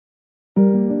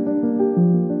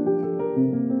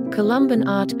Columban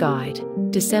Art Guide,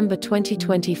 December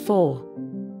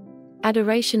 2024.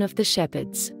 Adoration of the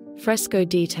Shepherds, fresco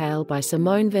detail by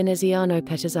Simone Veneziano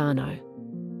Peterzano.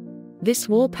 This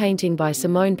wall painting by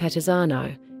Simone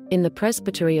Peterzano, in the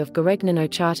presbytery of Garegnano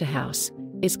Charterhouse,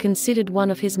 is considered one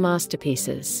of his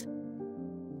masterpieces.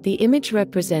 The image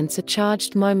represents a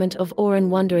charged moment of awe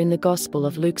and wonder in the Gospel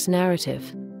of Luke's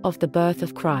narrative of the birth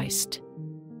of Christ.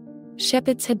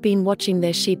 Shepherds had been watching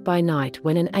their sheep by night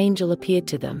when an angel appeared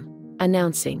to them,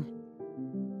 announcing,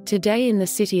 "Today in the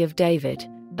city of David,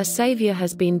 a Savior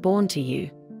has been born to you.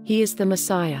 He is the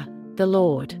Messiah, the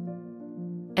Lord.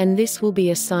 And this will be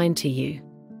a sign to you.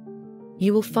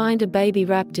 You will find a baby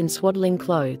wrapped in swaddling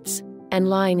clothes, and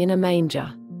lying in a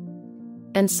manger."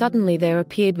 And suddenly there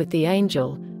appeared with the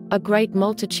angel a great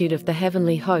multitude of the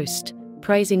heavenly host,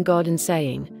 praising God and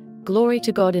saying, "Glory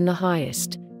to God in the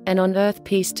highest, and on earth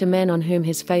peace to men on whom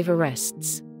his favor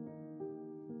rests."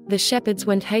 The shepherds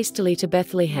went hastily to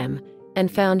Bethlehem,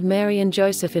 and found Mary and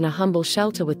Joseph in a humble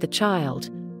shelter with the child,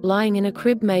 lying in a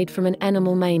crib made from an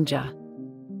animal manger.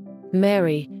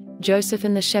 Mary, Joseph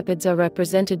and the shepherds are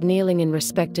represented kneeling in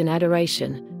respect and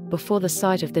adoration, before the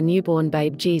sight of the newborn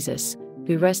babe Jesus,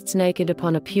 who rests naked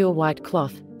upon a pure white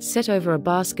cloth, set over a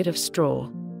basket of straw.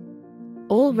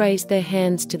 All raise their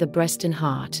hands to the breast and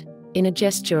heart, in a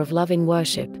gesture of loving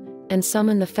worship, and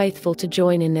summon the faithful to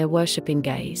join in their worshipping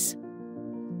gaze.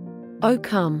 O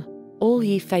come, all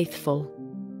ye faithful.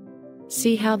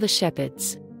 See how the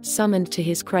shepherds, summoned to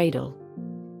his cradle,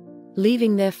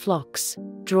 leaving their flocks,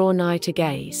 draw nigh to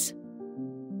gaze.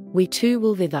 We too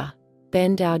will thither,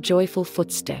 bend our joyful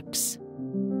footsteps.